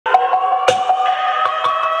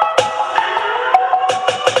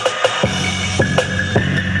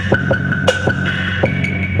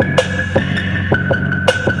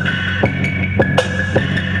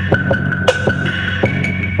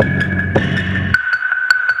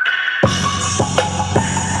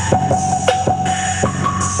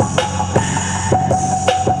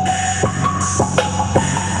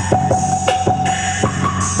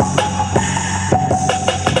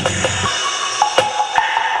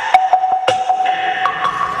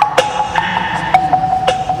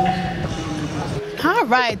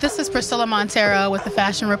Right, this is Priscilla Montero with the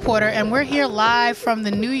Fashion Reporter, and we're here live from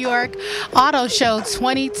the New York Auto Show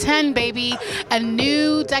 2010, baby. A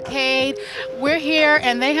new decade. We're here,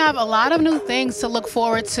 and they have a lot of new things to look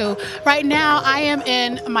forward to. Right now, I am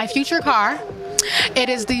in my future car. It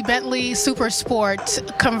is the Bentley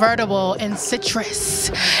Supersport convertible in citrus.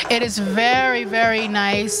 It is very, very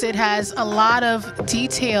nice. It has a lot of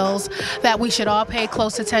details that we should all pay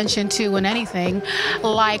close attention to in anything,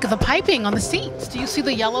 like the piping on the seats. Do you see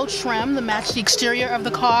the yellow trim that match the exterior of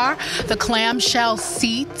the car? The clamshell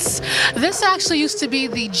seats. This actually used to be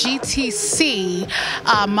the GTC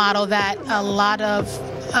model that a lot of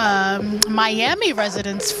Miami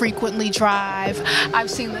residents frequently drive. I've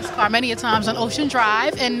seen this car many a times on Ocean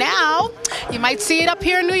Drive, and now you might see it up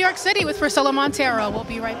here in New York City with Priscilla Montero. We'll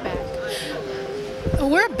be right back.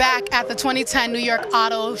 We're back at the 2010 New York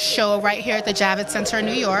Auto Show right here at the Javits Center in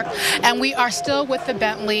New York, and we are still with the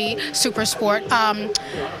Bentley Supersport.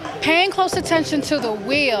 Paying close attention to the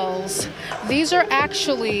wheels, these are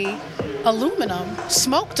actually aluminum,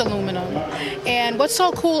 smoked aluminum. And what's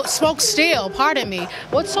so cool, smoked steel, pardon me.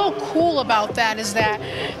 What's so cool about that is that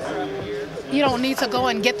you don't need to go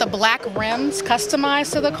and get the black rims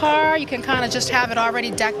customized to the car. You can kind of just have it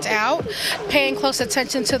already decked out. Paying close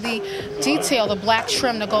attention to the detail, the black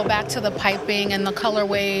trim to go back to the piping and the color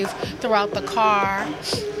wave throughout the car.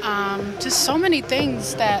 Just so many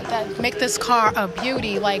things that make this car a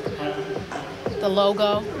beauty, like the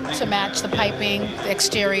logo to match the piping, the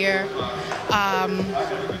exterior.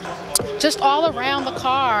 Just all around the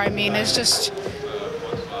car, I mean, it's just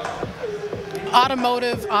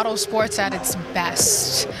auto sports at its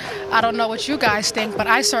best. I don't know what you guys think, but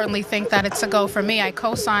I certainly think that it's a go for me. I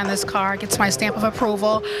co-sign this car, gets my stamp of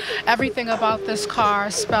approval. Everything about this car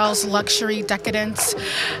spells luxury, decadence.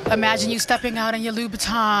 Imagine you stepping out in your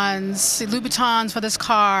Louboutins for this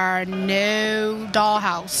car. No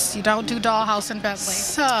dollhouse. You don't do dollhouse in Bentley.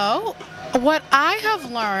 So what I have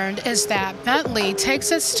learned is that Bentley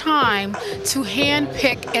takes its time to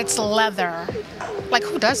hand-pick its leather. Like,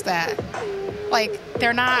 who does that? Like,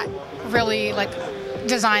 they're not really like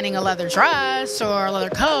designing a leather dress or a leather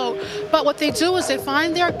coat, but what they do is they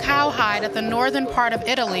find their cowhide at the northern part of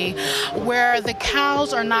Italy, where the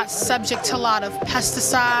cows are not subject to a lot of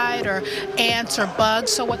pesticide or ants or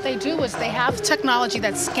bugs. So what they do is they have technology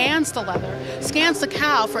that scans the leather, scans the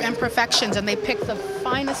cow for imperfections, and they pick the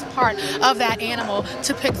finest part of that animal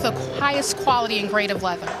to pick the highest quality and grade of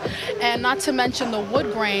leather. And not to mention the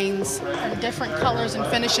wood grains are different colors and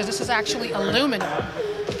finishes. This is actually aluminum.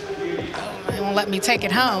 Won't let me take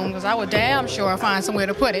it home because I would damn sure find somewhere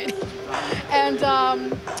to put it. And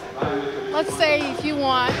let's say if you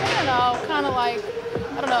want, I don't know, kind of like,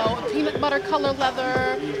 I don't know, a peanut butter color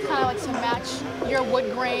leather, kind of like to match your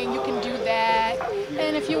wood grain, you can do that.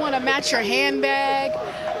 And if you want to match your handbag,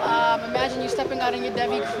 imagine you stepping out in your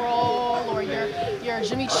Debbie Kroll or your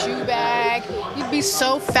Jimmy Choo bag. You'd be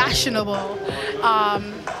so fashionable. I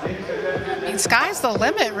mean, sky's the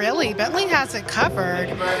limit, really. Bentley has it covered.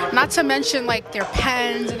 Not to mention, like, their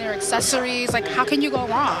pens and their accessories. Like, how can you go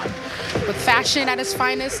wrong with fashion at its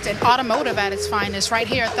finest and automotive at its finest right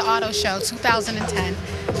here at the Auto Show 2010?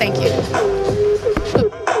 Thank you.